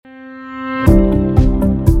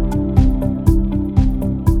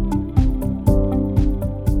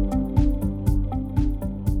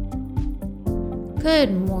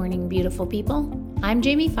Good morning, beautiful people. I'm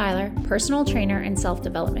Jamie Filer, personal trainer and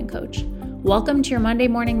self-development coach. Welcome to your Monday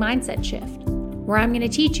morning mindset shift, where I'm going to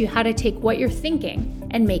teach you how to take what you're thinking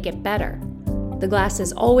and make it better. The glass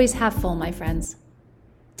is always half full, my friends.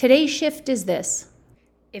 Today's shift is this.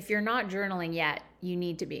 If you're not journaling yet, you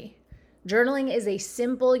need to be. Journaling is a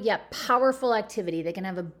simple yet powerful activity that can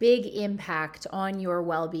have a big impact on your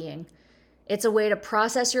well-being. It's a way to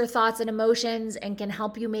process your thoughts and emotions and can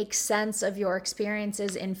help you make sense of your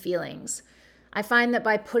experiences and feelings. I find that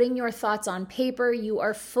by putting your thoughts on paper, you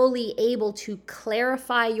are fully able to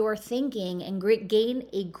clarify your thinking and gain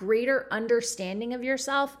a greater understanding of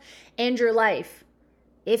yourself and your life.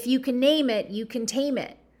 If you can name it, you can tame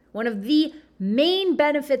it. One of the main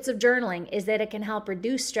benefits of journaling is that it can help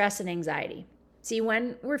reduce stress and anxiety. See,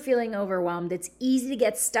 when we're feeling overwhelmed, it's easy to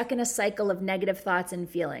get stuck in a cycle of negative thoughts and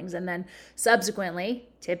feelings. And then subsequently,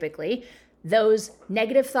 typically, those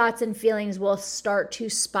negative thoughts and feelings will start to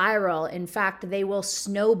spiral. In fact, they will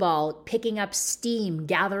snowball, picking up steam,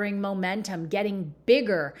 gathering momentum, getting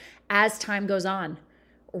bigger as time goes on.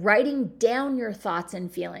 Writing down your thoughts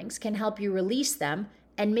and feelings can help you release them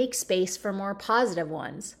and make space for more positive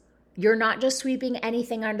ones. You're not just sweeping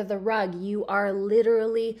anything under the rug. You are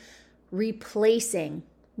literally replacing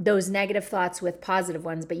those negative thoughts with positive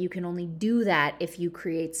ones, but you can only do that if you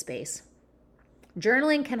create space.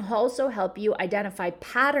 Journaling can also help you identify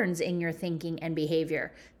patterns in your thinking and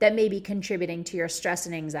behavior that may be contributing to your stress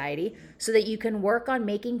and anxiety so that you can work on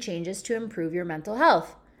making changes to improve your mental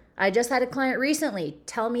health. I just had a client recently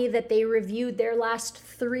tell me that they reviewed their last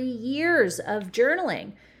 3 years of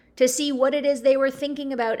journaling to see what it is they were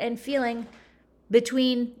thinking about and feeling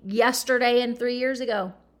between yesterday and 3 years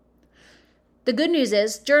ago. The good news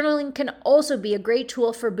is journaling can also be a great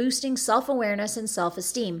tool for boosting self-awareness and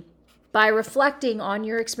self-esteem. By reflecting on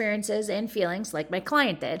your experiences and feelings, like my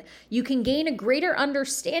client did, you can gain a greater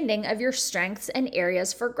understanding of your strengths and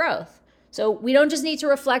areas for growth. So we don't just need to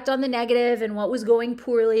reflect on the negative and what was going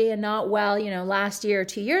poorly and not well, last year or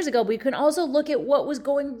 2 years ago. We can also look at what was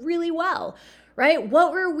going really well, right?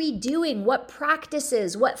 What were we doing? What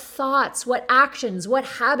practices, what thoughts, what actions, what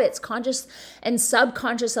habits, conscious and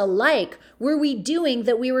subconscious alike, were we doing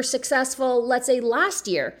that we were successful, let's say last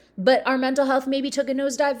year, but our mental health maybe took a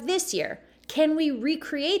nosedive this year? Can we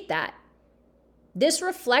recreate that? This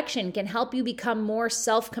reflection can help you become more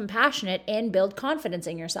self-compassionate and build confidence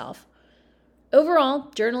in yourself. Overall,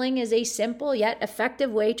 journaling is a simple yet effective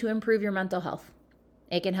way to improve your mental health.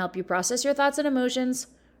 It can help you process your thoughts and emotions,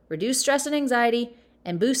 reduce stress and anxiety,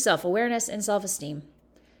 and boost self-awareness and self-esteem.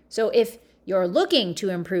 So if you're looking to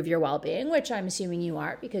improve your well-being, which I'm assuming you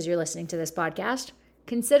are because you're listening to this podcast,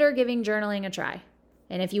 consider giving journaling a try.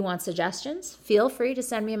 And if you want suggestions, feel free to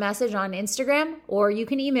send me a message on Instagram or you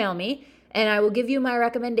can email me and I will give you my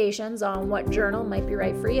recommendations on what journal might be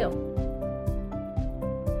right for you.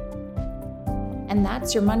 And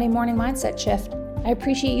that's your Monday morning mindset shift. I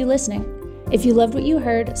appreciate you listening. If you loved what you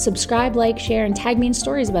heard, subscribe, like, share, and tag me in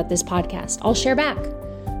stories about this podcast. I'll share back.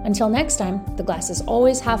 Until next time, the glass is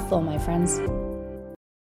always half full, my friends.